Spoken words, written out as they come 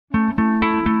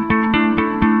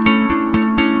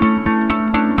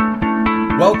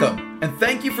Welcome, and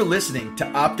thank you for listening to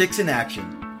Optics in Action,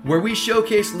 where we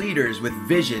showcase leaders with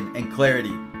vision and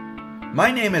clarity. My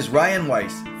name is Ryan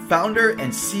Weiss, founder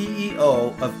and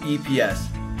CEO of EPS.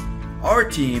 Our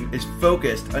team is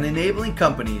focused on enabling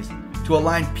companies to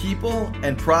align people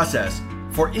and process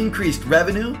for increased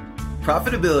revenue,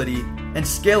 profitability, and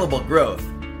scalable growth,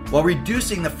 while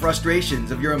reducing the frustrations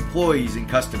of your employees and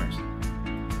customers.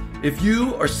 If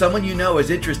you or someone you know is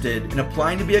interested in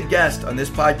applying to be a guest on this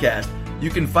podcast, you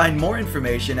can find more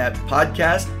information at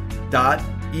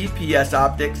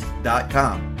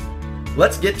podcast.epsoptics.com.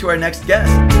 Let's get to our next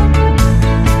guest.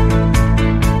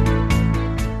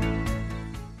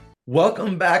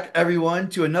 Welcome back,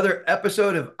 everyone, to another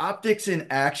episode of Optics in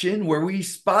Action, where we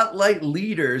spotlight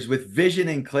leaders with vision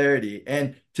and clarity.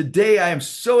 And today I am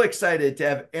so excited to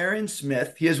have Aaron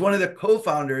Smith. He is one of the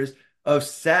co-founders of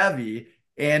Savi.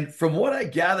 And from what I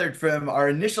gathered from our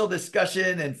initial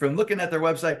discussion and from looking at their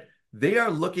website, they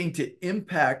are looking to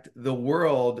impact the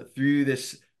world through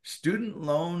this student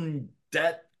loan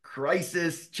debt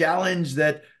crisis challenge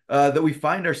that we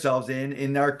find ourselves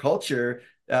in our culture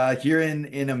here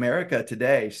in America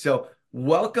today. So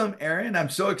welcome, Aaron. I'm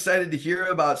so excited to hear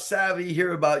about Savi,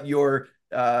 hear about your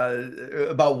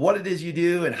about what it is you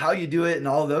do and how you do it and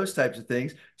all those types of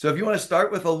things. So if you want to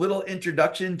start with a little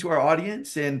introduction to our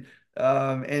audience and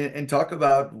talk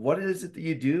about what is it that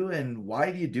you do and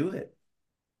why do you do it?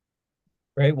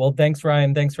 Great. Well, thanks,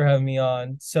 Ryan. Thanks for having me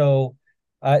on. So,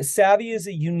 Savi is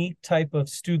a unique type of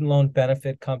student loan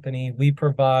benefit company. We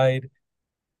provide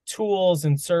tools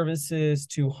and services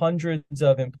to hundreds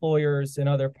of employers and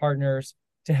other partners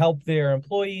to help their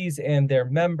employees and their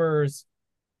members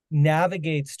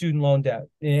navigate student loan debt.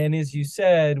 And as you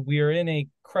said, we are in a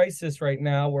crisis right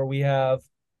now where we have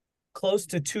close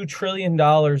to $2 trillion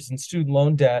in student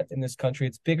loan debt in this country.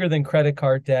 It's bigger than credit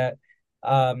card debt.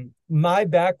 My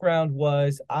background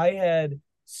was I had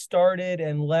started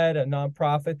and led a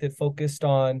nonprofit that focused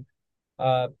on,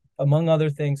 among other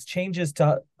things, changes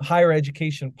to higher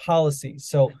education policy.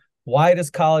 So why does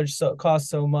college cost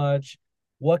so much?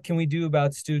 What can we do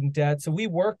about student debt? So we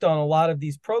worked on a lot of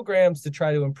these programs to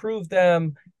try to improve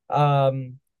them, at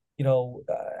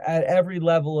every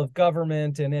level of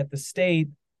government and at the state,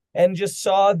 and just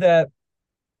saw that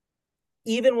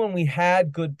even when we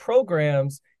had good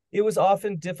programs, it was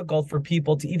often difficult for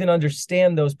people to even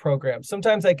understand those programs.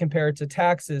 Sometimes I compare it to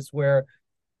taxes where,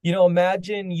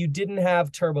 imagine you didn't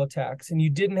have TurboTax and you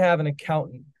didn't have an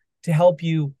accountant to help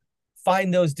you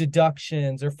find those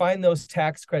deductions or find those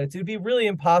tax credits. It would be really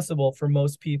impossible for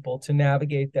most people to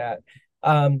navigate that.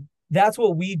 That's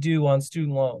what we do on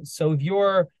student loans. So if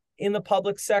you're in the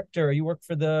public sector, you work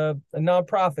for a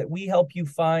nonprofit, we help you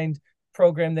find a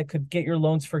program that could get your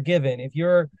loans forgiven. If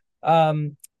you're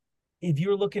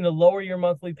looking to lower your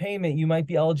monthly payment, you might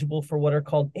be eligible for what are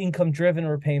called income-driven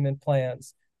repayment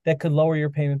plans that could lower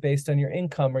your payment based on your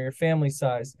income or your family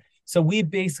size. So we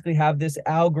basically have this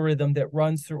algorithm that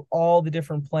runs through all the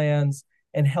different plans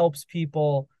and helps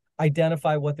people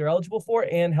identify what they're eligible for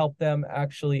and help them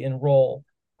actually enroll.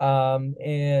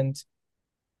 And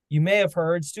you may have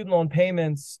heard student loan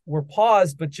payments were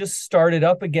paused, but just started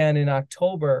up again in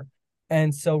October.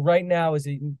 And so right now is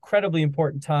an incredibly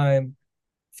important time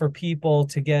for people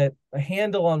to get a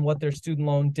handle on what their student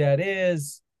loan debt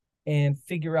is and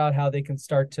figure out how they can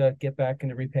start to get back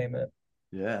into repayment.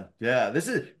 Yeah. This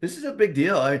is a big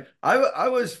deal. I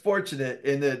was fortunate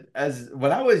in that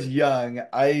when I was young,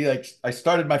 I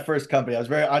started my first company. I was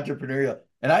very entrepreneurial,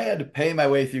 and I had to pay my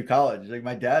way through college. Like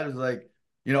my dad was like,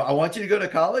 I want you to go to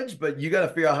college, but you got to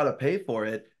figure out how to pay for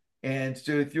it. And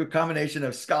so through a combination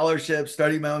of scholarships,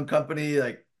 starting my own company,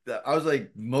 like I was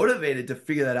like motivated to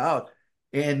figure that out.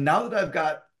 And now that I've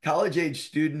got college age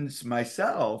students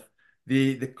myself,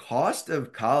 the cost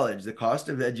of college, the cost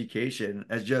of education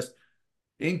has just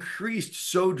increased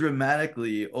so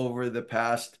dramatically over the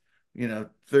past,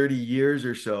 30 years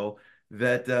or so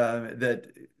that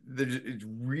it's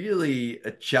really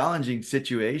a challenging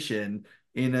situation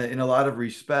in a lot of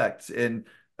respects. And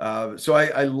so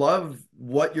I love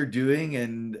what you're doing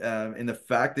and the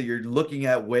fact that you're looking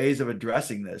at ways of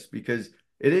addressing this, because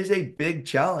it is a big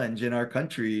challenge in our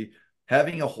country,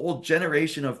 having a whole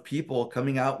generation of people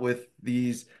coming out with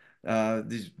these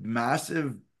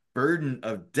massive burden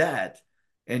of debt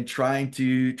and trying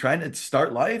to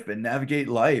start life and navigate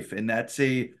life, and that's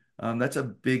a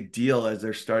big deal as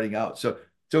they're starting out. So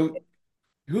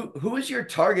who is your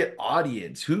target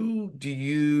audience?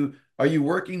 Are you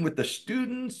working with the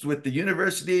students, with the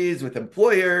universities, with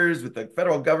employers, with the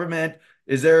federal government?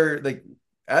 Is there, like,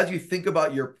 as you think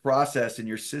about your process and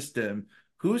your system,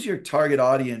 who's your target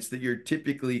audience that you're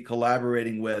typically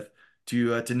collaborating with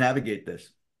to navigate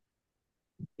this?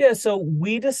 Yeah, so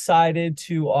we decided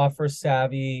to offer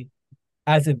Savi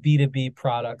as a B2B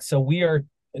product. So we are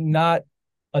not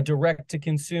a direct to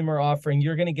consumer offering.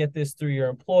 You're going to get this through your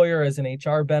employer as an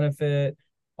HR benefit.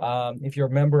 If you're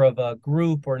a member of a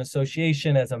group or an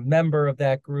association, as a member of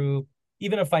that group,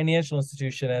 even a financial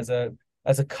institution as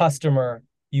a customer,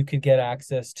 you could get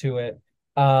access to it.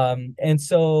 And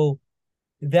so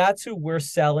that's who we're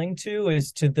selling to,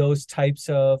 is to those types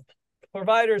of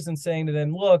providers and saying to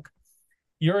them, look,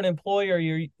 you're an employer,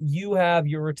 you have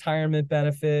your retirement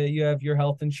benefit, you have your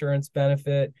health insurance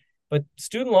benefit, but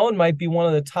student loan might be one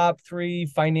of the top three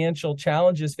financial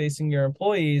challenges facing your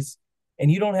employees, and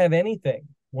you don't have anything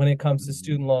when it comes to Mhm.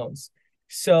 student loans.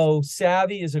 So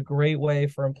Savvy is a great way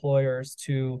for employers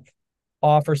to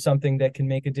offer something that can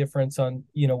make a difference on,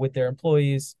 with their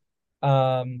employees.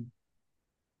 Um,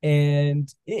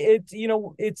 and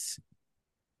it's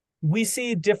we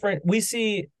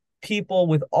see people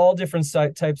with all different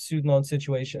types of student loan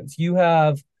situations. You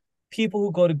have people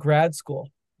who go to grad school,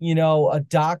 a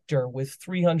doctor with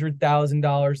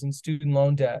 $300,000 in student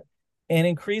loan debt. And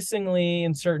increasingly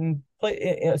in certain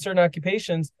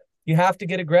occupations, you have to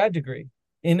get a grad degree.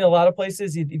 In a lot of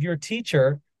places, if you're a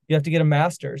teacher, you have to get a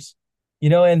master's.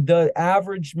 And the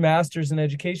average master's in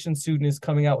education student is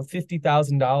coming out with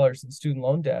 $50,000 in student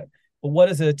loan debt. But what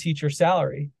is a teacher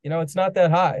salary? It's not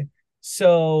that high.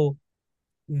 So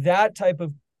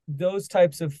those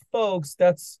types of folks,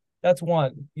 that's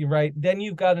one, you're right. Then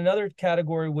you've got another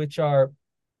category, which are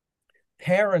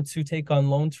parents who take on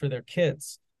loans for their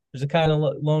kids. There's a kind of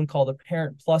loan called a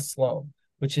Parent Plus loan,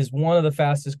 which is one of the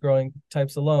fastest growing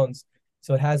types of loans.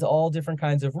 So it has all different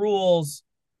kinds of rules,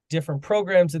 different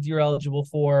programs that you're eligible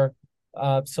for.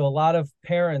 So a lot of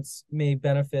parents may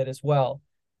benefit as well.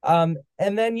 And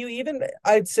then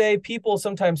I'd say people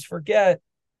sometimes forget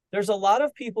there's a lot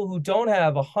of people who don't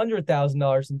have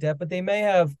 $100,000 in debt, but they may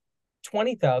have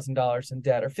 $20,000 in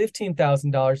debt or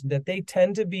 $15,000 in debt. They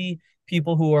tend to be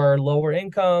people who are lower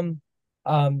income.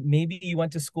 Maybe you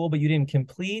went to school, but you didn't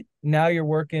complete. Now you're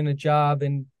working a job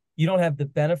and you don't have the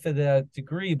benefit of that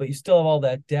degree, but you still have all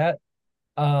that debt.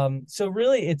 So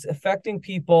really it's affecting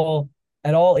people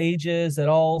at all ages, at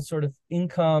all sort of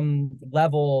income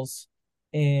levels.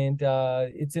 And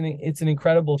it's an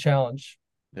incredible challenge.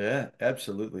 Yeah,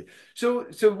 absolutely. So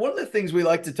one of the things we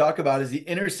like to talk about is the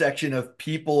intersection of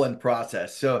people and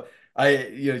process. So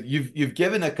you've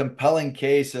given a compelling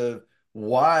case of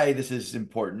why this is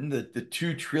important, the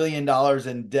 $2 trillion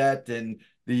in debt and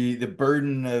the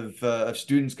burden of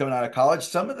students coming out of college.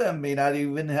 Some of them may not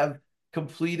even have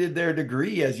completed their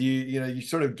degree, as you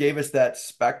sort of gave us that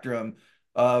spectrum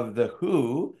of the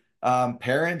who.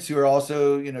 Parents who are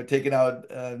also taking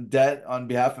out debt on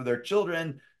behalf of their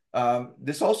children.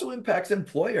 This also impacts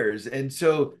employers. And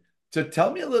so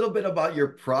tell me a little bit about your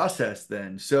process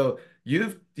then. So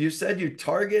you said you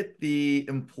target the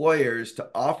employers to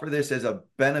offer this as a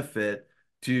benefit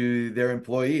to their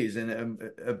employees and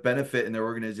a benefit in their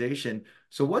organization.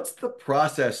 So what's the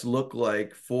process look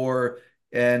like for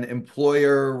an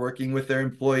employer working with their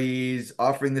employees,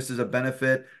 offering this as a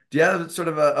benefit? Do you have sort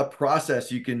of a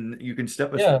process you can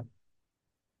step us Yeah. through?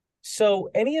 So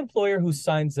any employer who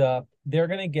signs up, they're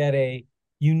going to get a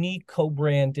unique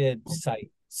co-branded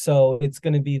site. So it's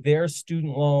going to be their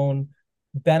student loan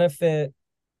benefit,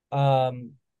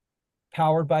 um,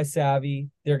 powered by Savi.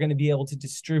 They're going to be able to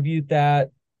distribute that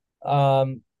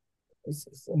um,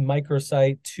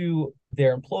 microsite to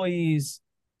their employees.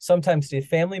 Sometimes the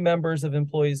family members of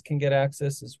employees can get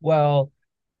access as well.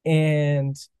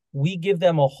 And we give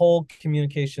them a whole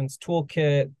communications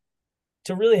toolkit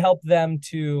to really help them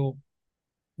to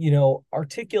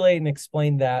articulate and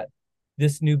explain that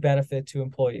this new benefit to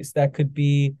employees. That could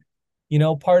be,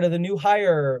 part of the new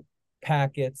hire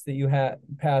packets that you have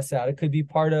pass out. It could be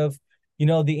part of,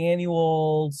 the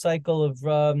annual cycle of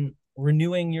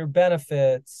renewing your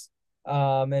benefits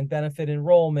and benefit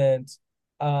enrollment.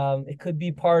 It could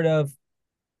be part of,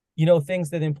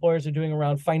 things that employers are doing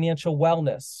around financial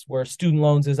wellness, where student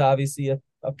loans is obviously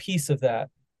a piece of that.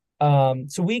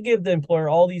 So we give the employer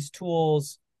all these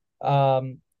tools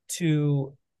um,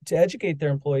 to educate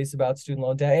their employees about student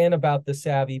loan debt and about the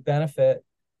Savvy benefit.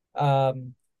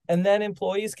 Um, and then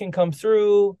employees can come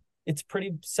through. It's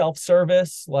pretty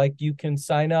self-service. Like you can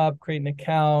sign up, create an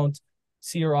account,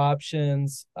 see your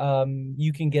options.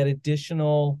 You can get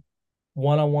additional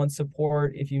one-on-one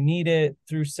support if you need it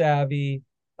through Savvy.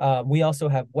 We also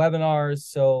have webinars,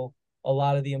 so a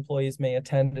lot of the employees may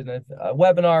attend a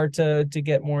webinar to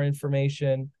get more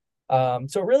information. So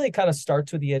it really kind of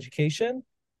starts with the education.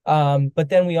 But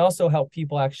then we also help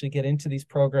people actually get into these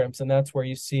programs, and that's where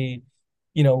you see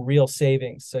real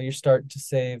savings. So you're starting to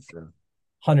save Yeah.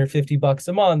 150 bucks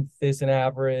a month is an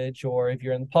average, or if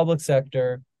you're in the public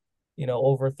sector,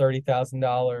 over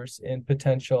 $30,000 in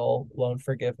potential loan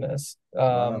forgiveness.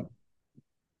 Wow.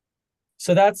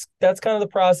 So that's kind of the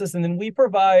process. And then we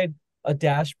provide a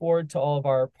dashboard to all of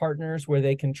our partners where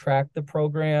they can track the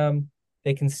program.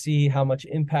 They can see how much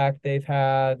impact they've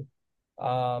had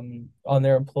on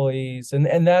their employees.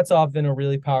 And that's often a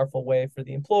really powerful way for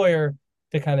the employer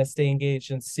to kind of stay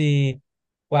engaged and see,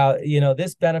 wow,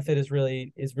 this benefit is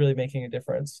really making a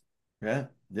difference. Yeah,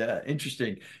 yeah,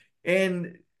 interesting.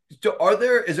 And so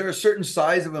is there a certain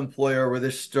size of employer where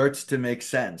this starts to make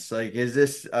sense? Like,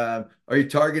 are you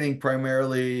targeting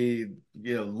primarily,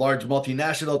 large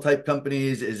multinational type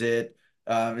companies? Is it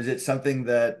something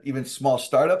that even small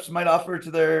startups might offer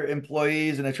to their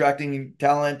employees and attracting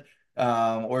talent?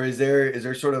 Or is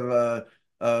there sort of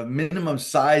a minimum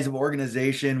size of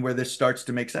organization where this starts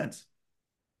to make sense?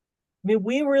 I mean,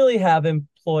 we really have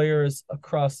employers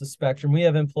across the spectrum. We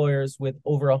have employers with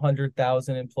over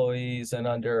 100,000 employees and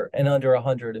under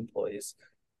 100 employees.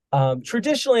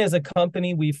 Traditionally, as a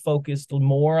company, we focused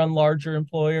more on larger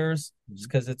employers just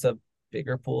Mhm. because it's a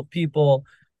bigger pool of people.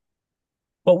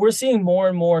 But we're seeing more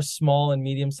and more small and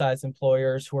medium-sized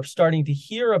employers who are starting to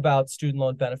hear about student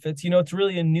loan benefits. It's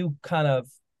really a new kind of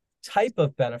type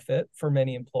of benefit for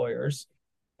many employers.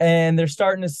 And they're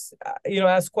starting to,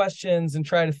 ask questions and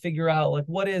try to figure out like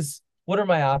what are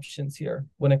my options here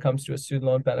when it comes to a student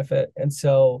loan benefit. And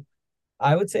so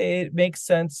I would say it makes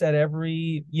sense at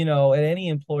any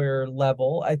employer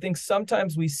level. I think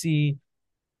sometimes we see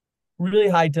really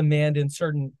high demand in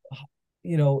certain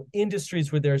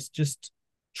industries where there's just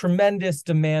tremendous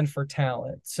demand for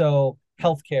talent. So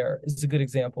healthcare is a good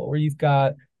example where you've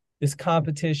got this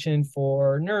competition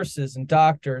for nurses and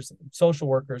doctors and social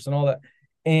workers and all that,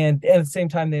 and at the same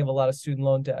time they have a lot of student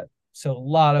loan debt, so a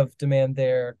lot of demand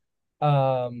there.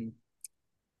 um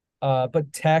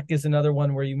but tech is another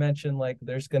one where you mentioned like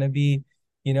there's going to be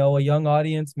a young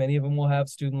audience. Many of them will have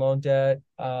student loan debt.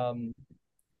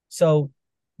 So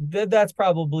that's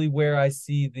probably where I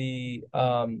see the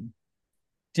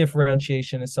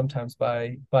differentiation is sometimes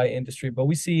by industry, but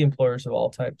we see employers of all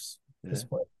types at this Yeah.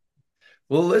 point.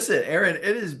 Well, listen, Aaron,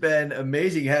 it has been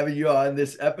amazing having you on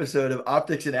this episode of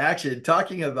Optics in Action,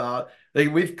 talking about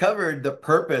like we've covered the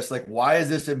purpose, like why is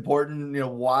this important?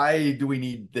 Why do we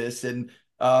need this? And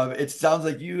it sounds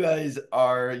like you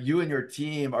and your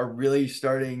team are really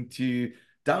starting to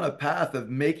down a path of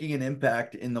making an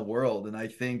impact in the world. And I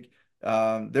think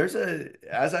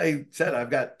as I said, I've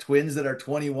got twins that are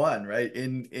 21, right,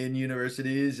 in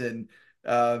universities, and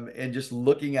just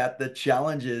looking at the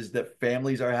challenges that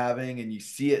families are having, and you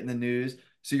see it in the news.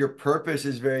 So your purpose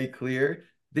is very clear.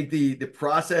 I think the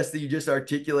process that you just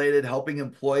articulated, helping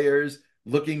employers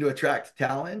looking to attract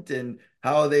talent, and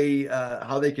how they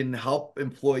can help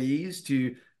employees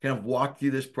to kind of walk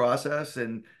through this process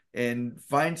and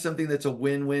find something that's a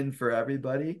win-win for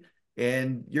everybody.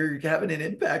 And you're having an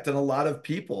impact on a lot of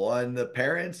people, on the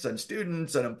parents, on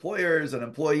students, on employers, on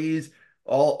employees,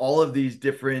 all of these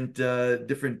different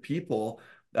people.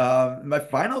 My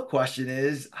final question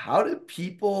is, how do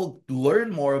people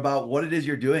learn more about what it is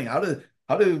you're doing? How do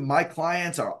my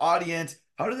clients, our audience,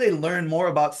 how do they learn more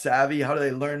about Savi? How do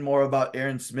they learn more about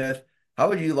Aaron Smith? How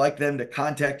would you like them to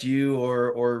contact you,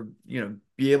 or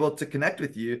be able to connect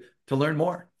with you to learn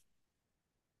more?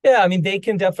 Yeah, I mean, they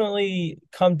can definitely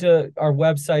come to our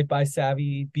website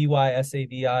bysavi.com,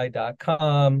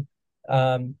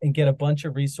 and get a bunch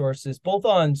of resources, both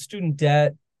on student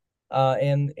debt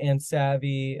and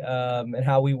Savvy, and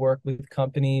how we work with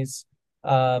companies.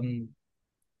 Um,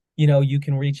 you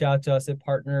can reach out to us at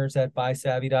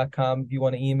partners@bysavvy.com if you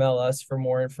want to email us for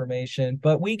more information.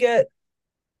 But we get,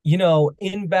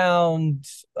 inbound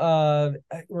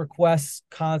requests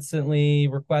constantly,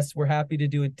 requests. We're happy to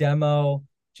do a demo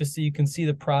just so you can see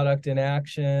the product in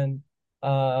action.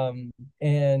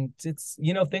 And it's,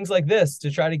 things like this to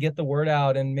try to get the word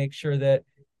out and make sure that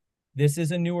this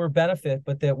is a newer benefit,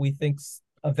 but that we think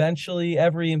eventually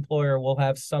every employer will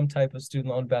have some type of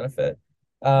student loan benefit.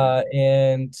 Yeah.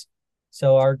 And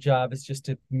so our job is just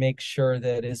to make sure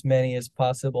that as many as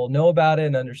possible know about it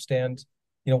and understand,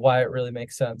 why it really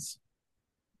makes sense.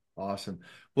 Awesome.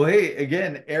 Well, hey,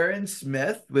 again, Aaron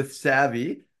Smith with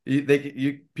Savvy.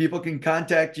 People can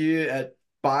contact you at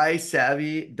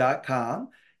buysavvy.com.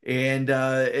 And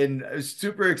I was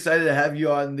super excited to have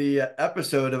you on the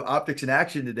episode of Optics in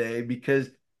Action today, because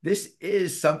this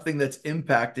is something that's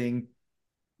impacting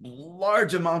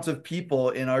large amounts of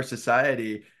people in our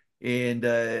society. And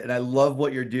I love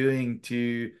what you're doing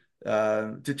to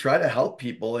to try to help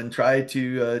people and try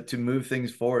to move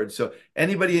things forward. So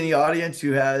anybody in the audience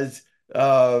who has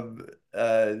uh,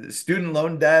 student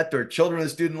loan debt or children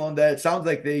with student loan debt, it sounds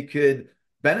like they could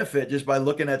benefit just by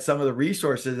looking at some of the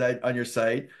resources on your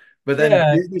site. But then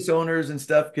Yeah. business owners and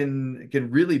stuff can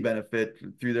really benefit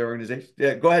through their organization.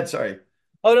 Yeah, go ahead. Sorry.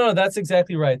 Oh no, that's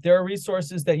exactly right. There are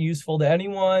resources that are useful to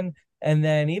anyone. And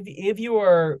then if you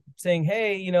are saying,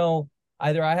 hey,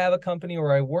 either I have a company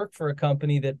or I work for a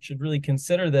company that should really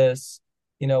consider this,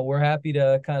 we're happy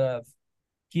to kind of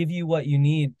give you what you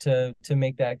need to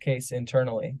make that case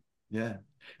internally. Yeah.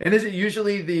 And is it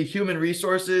usually the human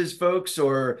resources folks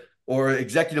or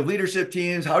executive leadership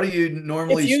teams? How do you It's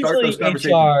normally start usually those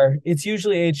conversations? HR. It's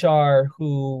usually HR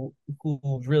who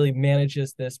really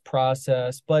manages this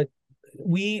process, but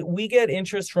we get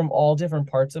interest from all different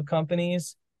parts of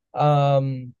companies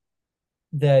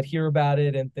that hear about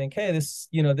it and think, hey, this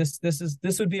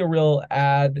would be a real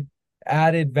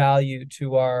added value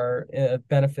to our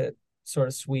benefit sort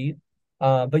of suite.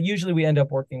 But usually we end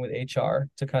up working with HR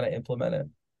to kind of implement it.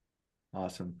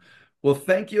 Awesome. Well,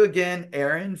 thank you again,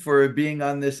 Aaron, for being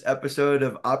on this episode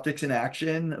of Optics in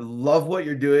Action. Love what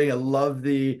you're doing. I love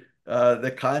the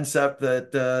concept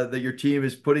that your team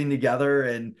is putting together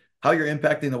and how you're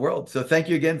impacting the world. So thank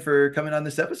you again for coming on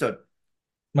this episode.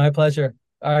 My pleasure.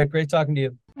 All right, great talking to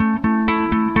you.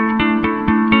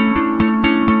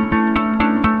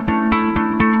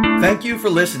 Thank you for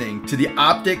listening to the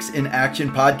Optics in Action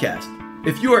podcast.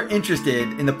 If you are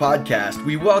interested in the podcast,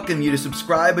 we welcome you to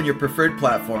subscribe on your preferred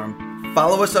platform,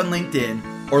 follow us on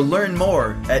LinkedIn, or learn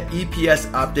more at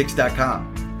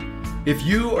epsoptics.com. If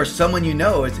you or someone you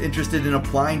know is interested in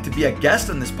applying to be a guest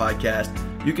on this podcast,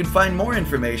 you can find more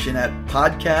information at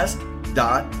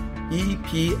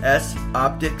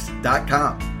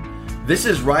podcast.epsoptics.com. This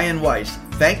is Ryan Weiss,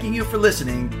 thanking you for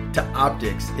listening to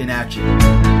Optics in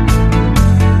Action.